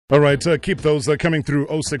All right, keep those coming through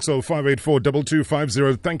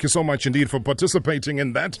 060-584-2250. Thank you so much indeed for participating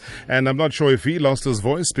in that. And I'm not sure if he lost his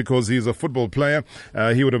voice because he's a football player.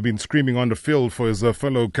 He would have been screaming on the field for his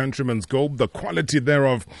fellow countryman's goal, the quality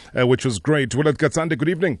thereof, which was great. Willard Katsande, good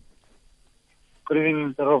evening. Good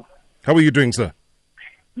evening, Mr. Rob. How are you doing, sir?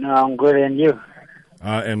 No, I'm good, and you?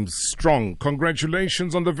 I am strong.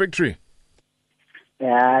 Congratulations on the victory.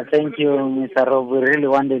 Yeah, thank you, Mr. Rob. We really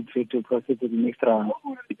wanted to proceed to the next round.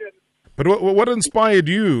 But what inspired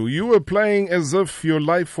you? You were playing as if your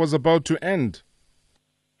life was about to end.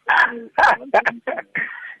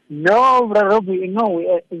 No, Brother Rob, as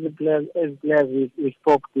players, we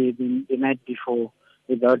spoke the night before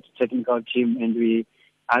without technical team, and we,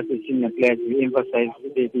 as a senior players, we emphasized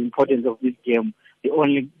the importance of this game. The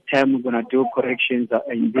only time we're gonna do corrections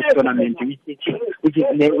in this tournament, which is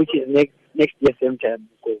next year same time.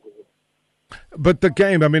 But the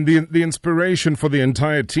game, I mean, the inspiration for the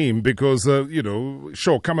entire team, because,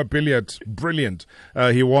 sure, Kama Billiard, brilliant.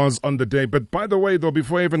 He was on the day. But by the way, though,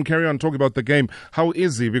 before I even carry on talking about the game, how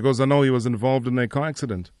is he? Because I know he was involved in a car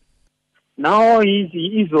accident. No,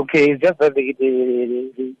 he's okay. It's just that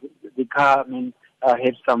the car,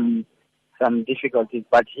 had some difficulties,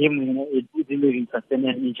 but him, it didn't sustain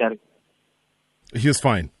an injury. He's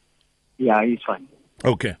fine? Yeah, he's fine.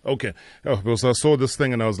 Okay. Oh, because I saw this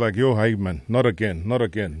thing and I was like, yo, hey, man, not again.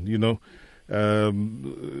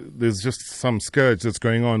 There's just some scourge that's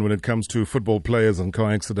going on when it comes to football players and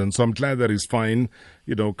car accidents. So I'm glad that he's fine.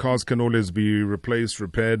 Cars can always be replaced,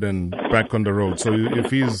 repaired, and back on the road. So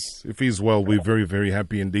if he's well, we're very, very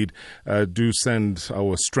happy indeed. Do send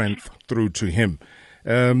our strength through to him.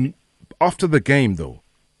 After the game, though,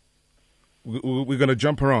 we're going to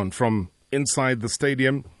jump around from inside the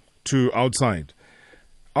stadium to outside.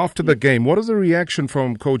 After the game, what is the reaction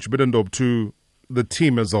from Coach Bidendorp to the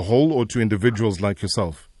team as a whole or to individuals like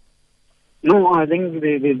yourself? No, I think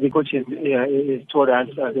the coach is told us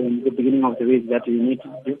at the beginning of the week that we need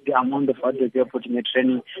the amount of hard work we are putting in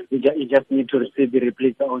training. You just need to receive the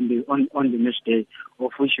replays on the match day,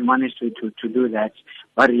 of which we managed to do that.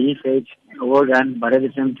 But he said, well done, but at the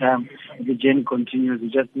same time, the journey continues. We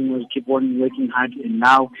just need to keep on working hard, and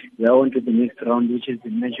now we are on to the next round, which is the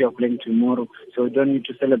match we are playing tomorrow. So we don't need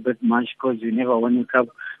to celebrate much because we never won a cup.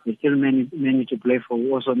 There's still many to play for. We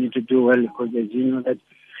also need to do well because as you know that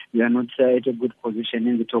we are not at a good position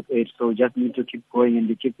in the top 8, so we just need to keep going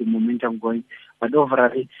and keep the momentum going. But overall,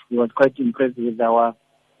 he was quite impressed with our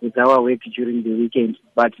work during the weekend.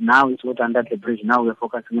 But now it's what under the bridge. Now we're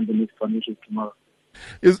focusing on the next one, which is tomorrow.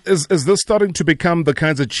 Is this starting to become the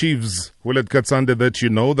kinds of Chiefs, Willard Katsande, that you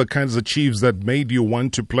know, the kinds of Chiefs that made you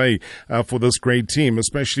want to play for this great team,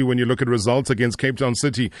 especially when you look at results against Cape Town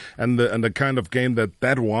City and the kind of game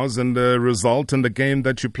that was, and the result in the game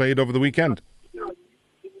that you played over the weekend?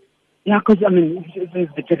 Yeah, because, since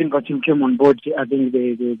the technical team came on board, I think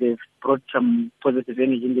they've brought some positive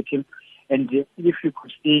energy in the team. And if you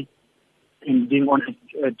could see, in being honest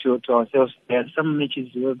to ourselves, there are some matches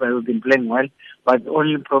where we've been playing well, but the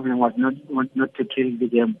only problem was not to kill the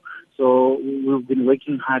game. So we've been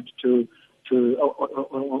working hard on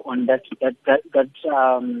that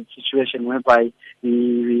situation whereby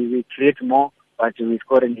we create more, but we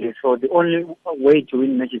score in here. So the only way to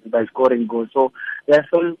win matches is by scoring goals. So there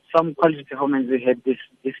are some quality performance we had this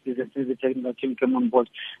season since the technical team came on board.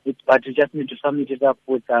 But we just need to sum it up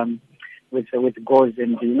with goals,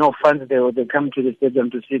 and fans they come to the stadium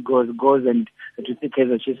to see goals and to see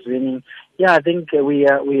Kaizer Chiefs winning. Yeah, I think we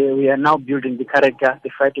are now building the character, the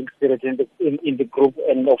fighting spirit in the group,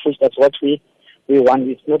 and of which that's what we want.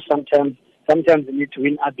 It's not sometimes you need to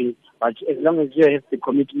win ugly, but as long as you have the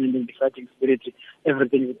commitment and the fighting spirit,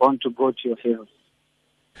 everything is bound to go to your favor.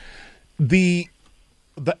 The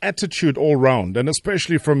attitude all round, and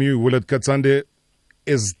especially from you, Willard Katsande,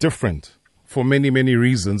 is different for many, many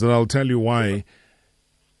reasons, and I'll tell you why.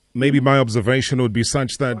 Maybe my observation would be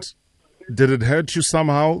such that, did it hurt you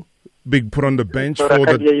somehow, being put on the bench? I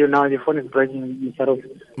can't hear you now. The phone is breaking.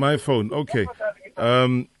 My phone, okay.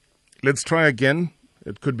 Let's try again.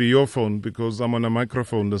 It could be your phone because I'm on a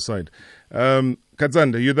microphone this side.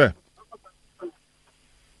 Katsande, you there?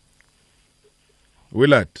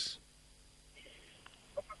 Willard?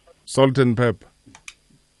 Salt and pepper.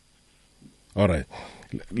 All right.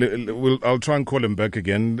 I'll try and call him back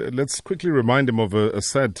again. Let's quickly remind him of a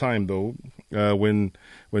sad time, though, when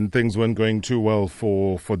things weren't going too well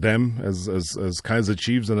for them as Kaizer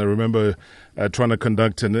Chiefs. And I remember trying to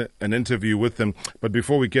conduct an interview with him. But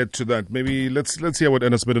before we get to that, maybe let's hear what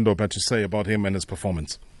Ernest Bidendorp had to say about him and his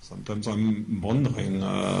performance. Sometimes I'm wondering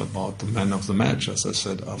about the man of the match, as I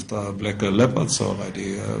said after Black Leopards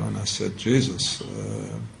already, when I said, Jesus,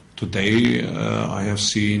 today I have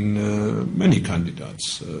seen many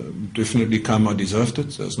candidates. Definitely Kama deserved it,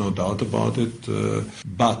 there's no doubt about it.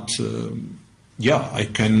 But I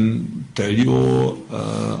can tell you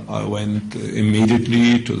I went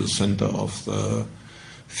immediately to the center of the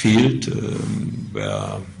field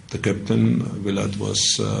where the captain, Willard, was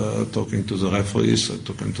talking to the referees. I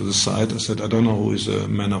took him to the side. I said, I don't know who is the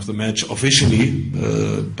man of the match officially,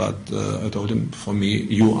 but I told him, for me,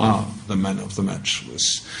 you are the man of the match with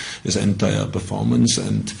his entire performance.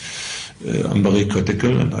 And I'm very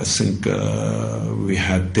critical, and I think we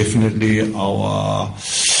had definitely our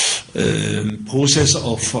process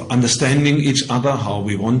of understanding each other, how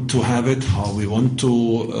we want to have it, how we want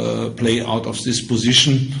to play out of this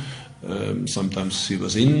position. Sometimes he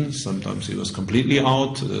was in, sometimes he was completely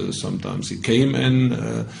out, sometimes he came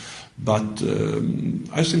in. But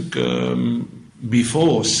I think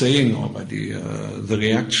before saying already the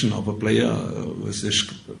reaction of a player with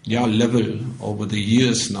this level over the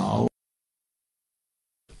years now.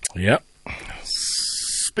 Yeah.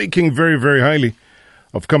 Speaking very, very highly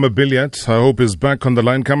of Kama Billiat, I hope is back on the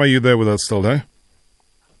line. Kama, are you there with us still, eh?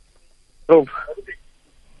 Rob.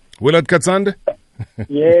 Willard Katsande?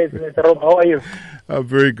 Yes, Mr. Rob, how are you?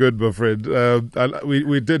 Very good, my friend.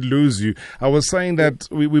 We did lose you. I was saying that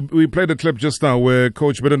we played a clip just now where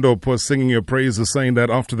Coach Middendorp was singing your praises, saying that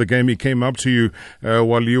after the game he came up to you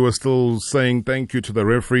while you were still saying thank you to the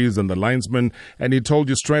referees and the linesmen, and he told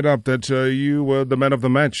you straight up that you were the man of the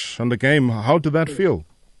match on the game. How did that feel?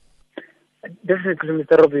 Definitely,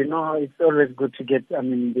 Mr. Rob, it's always good to get,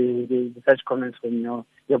 the such comments from,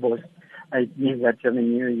 your boss. It means that,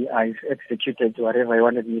 I've executed whatever I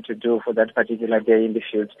wanted me to do for that particular day in the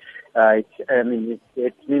field.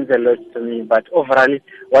 It means a lot to me. But overall,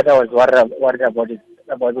 what I was worried about is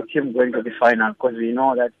about the team going to the final, because we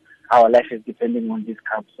know that our life is depending on this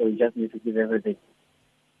cup, so we just need to give everything.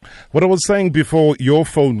 What I was saying before your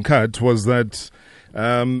phone cut was that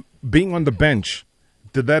being on the bench,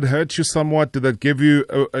 did that hurt you somewhat? Did that give you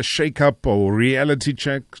a shake-up or reality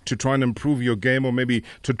check to try and improve your game, or maybe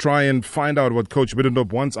to try and find out what Coach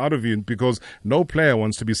Middendorp wants out of you? Because no player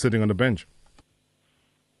wants to be sitting on the bench.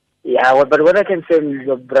 Yeah, but what I can say is,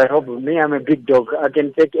 Rob, me, I'm a big dog. I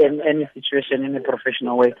can take any situation in a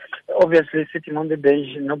professional way. Obviously, sitting on the bench,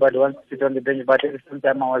 nobody wants to sit on the bench, but at the same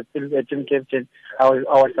time, I was still a team captain. I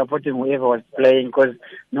was supporting whoever was playing, because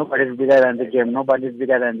nobody's bigger than the game, nobody's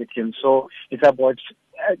bigger than the team. So it's about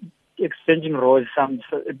exchanging roles.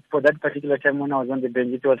 For that particular time when I was on the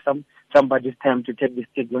bench, it was somebody's time to take the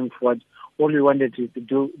stick going forward. All we wanted is to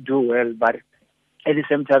do well, but at the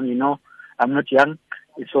same time, I'm not young.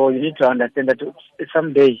 So you need to understand that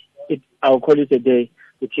someday, I'll call it a day,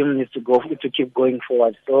 the team needs to keep going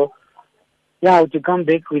forward. So, to come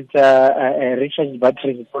back with a recharged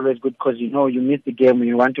battery is always good, because you miss the game,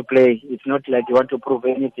 you want to play. It's not like you want to prove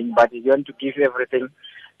anything, but you want to give everything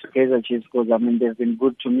to Kaizer Chiefs, because they've been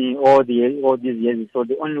good to me all these years. So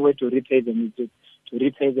the only way to repay them is to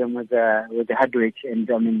repay them with the hard work and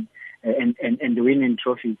winning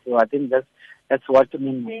trophies. So I think that's what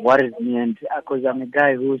worries me, and because I'm a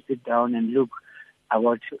guy who sit down and look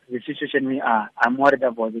about the situation we are. I'm worried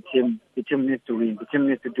about the team. The team needs to win. The team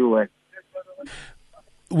needs to do well.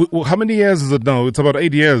 Well, how many years is it now? It's about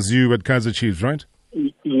 8 years you at Kaizer Chiefs, right?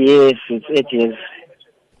 Yes, it's 8 years.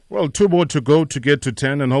 Well, 2 more to go to get to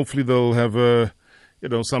 10, and hopefully they'll have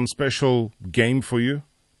some special game for you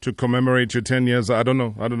to commemorate your 10 years. I don't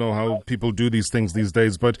know how people do these things these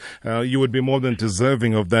days, but you would be more than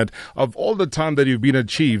deserving of that. Of all the time that you've been at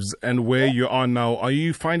Chiefs and where you are now, are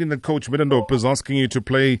you finding that Coach Middendorp is asking you to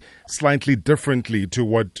play slightly differently to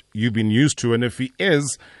what you've been used to? And if he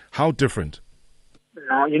is, how different?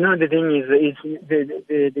 No, the thing is,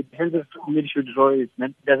 the defensive midfield role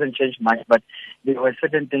doesn't change much, but there were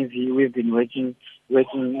certain things we've been working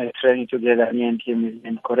training together, me and him,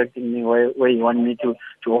 and correcting me where you want me to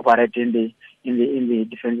operate in the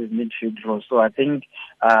defensive midfield role. So I think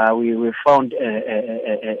we found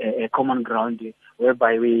a common ground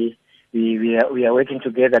whereby we are working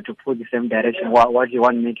together to put the same direction, what you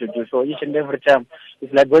want me to do. So each and every time,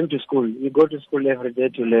 it's like going to school. You go to school every day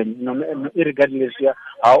to learn, regardless of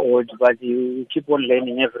how old, but you keep on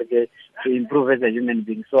learning every day to improve as a human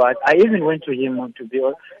being. So I even went to him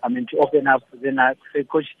to open up. Then I said,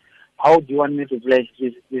 Coach, how do you want me to play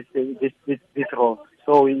this role?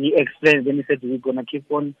 So he explained, then he said, we're going to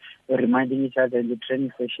keep on reminding each other in the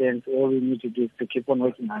training sessions. All we need to do is to keep on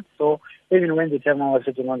working hard. So even when the time I was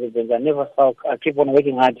sitting on the bench, I never thought I keep on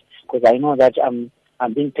working hard, because I know that I'm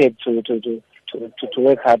being paid to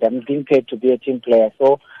work hard. I'm being paid to be a team player.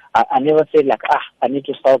 So I never said like, I need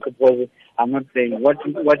to stop because I'm not playing. What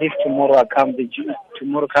if tomorrow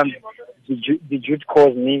the Jude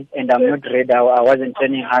calls me and I'm not ready, I wasn't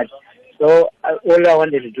training hard. So all I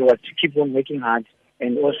wanted to do was to keep on working hard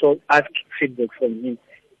and also ask feedback from him.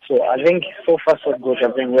 So I think so far so good.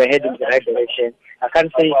 I think we're heading in the right direction. I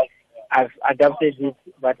can't say I've adapted it,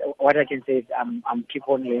 but what I can say is I'm keep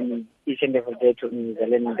on learning each and every day to me the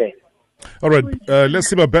learning day. All right, let's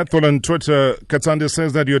see about Bethel on Twitter. Katsande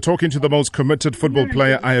says that you're talking to the most committed football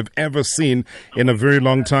player I have ever seen in a very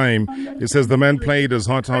long time. He says the man played his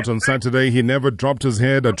heart out on Saturday. He never dropped his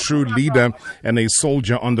head, a true leader and a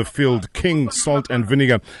soldier on the field. King, salt and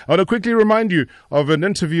vinegar. I want to quickly remind you of an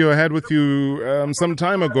interview I had with you some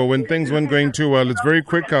time ago when things weren't going too well. It's very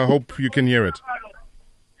quick. I hope you can hear it.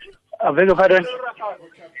 I beg your pardon?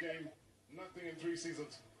 Nothing in 3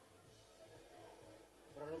 seasons.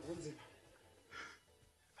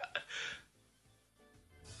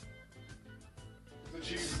 The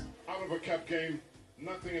Chiefs out of a cup game,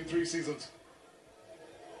 nothing in 3 seasons.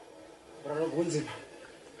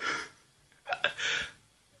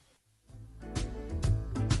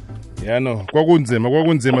 Yeah, no,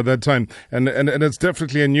 kwakunzima at that time, and it's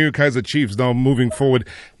definitely a new Kaizer Chiefs now moving forward.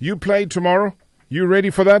 You play tomorrow? You ready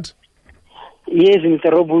for that? Yes,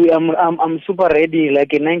 Mr. Robu, I'm super ready,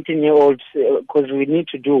 like a 19-year-old, because we need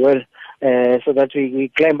to do well, so that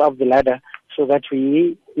we climb up the ladder, so that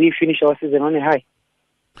we finish our season on a high.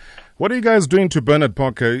 What are you guys doing to Bernard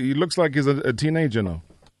Parker? He looks like he's a teenager now.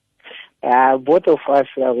 Both of us,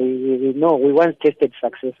 we know we once tasted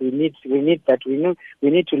success. We need that. We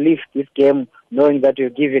need to live this game, knowing that we're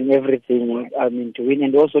given everything. To win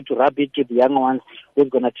and also to rub it to the young ones who's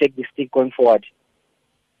gonna take the stick going forward.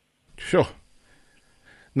 Sure.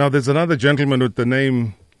 Now, there's another gentleman with the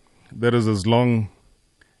name that is as long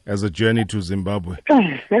as a journey to Zimbabwe.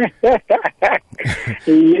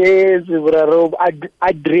 Yes, Rob,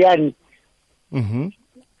 Adrian. Mm-hmm.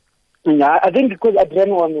 Yeah, I think because Adrian,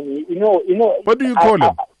 you know. What do you call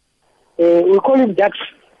him? We call him Jax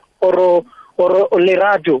or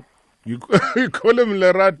Lerato. You call him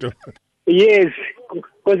Lerato? Yes,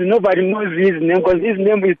 because nobody knows his name, because his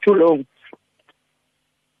name is too long.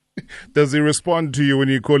 Does he respond to you when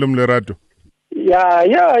you call him Lerato? Yeah,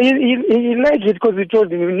 he likes it because we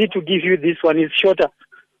told him we need to give you this one. It's shorter.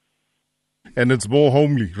 And it's more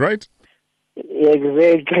homely, right?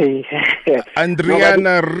 Exactly.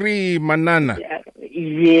 Andriana Ri Manana.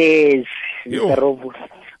 Yes, Mr. Robo.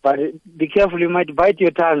 But be careful, you might bite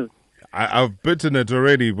your tongue. I've bitten it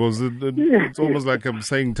already, because it's almost like I'm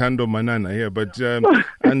saying Tando Manana here, but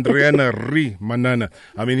Andriana Ri Manana.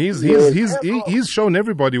 I mean, he's shown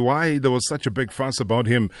everybody why there was such a big fuss about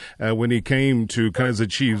him when he came to Kaizer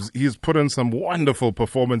Chiefs. He's put in some wonderful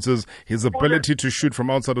performances. His ability to shoot from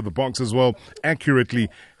outside of the box as well, accurately,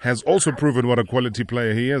 has also proven what a quality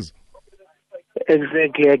player he is.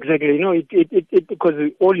 Exactly. You know, it because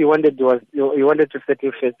all you wanted was you wanted to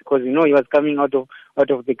settle first, because you know he was coming out of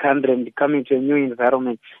the country and coming to a new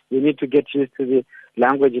environment. You need to get used to the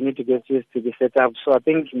language. You need to get used to the setup. So I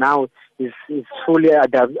think now he's fully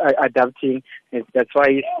adapting. And that's why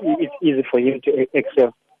it's easy for him to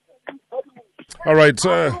excel. All right,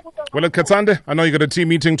 Willard Katsande, I know you got a team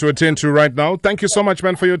meeting to attend to right now. Thank you so much,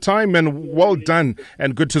 man, for your time, and well done.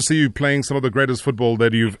 And good to see you playing some of the greatest football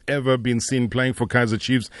that you've ever been seen playing for Kaizer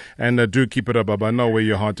Chiefs. And do keep it up, Baba. I know where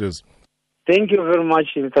your heart is. Thank you very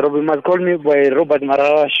much, Mr. Rob. You must call me by Robert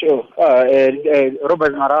Marawa show.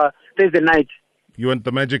 Robert Marawa, Thursday night. You want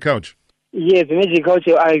the Magic Couch? Yes, the Magic Couch.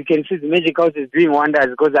 I can see the Magic Couch is doing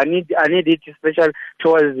wonders, because I need it special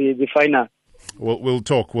towards the final. We'll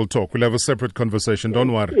talk. We'll have a separate conversation.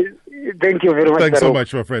 Don't worry. Thank you very much. Thanks so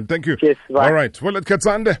much, my friend. Thank you. Yes, bye. All right. Willard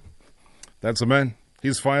Katsande. That's a man.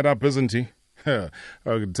 He's fired up, isn't he?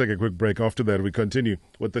 I'll take a quick break. After that, we continue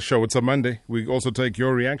with the show. It's a Monday. We also take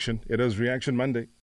your reaction. It is Reaction Monday.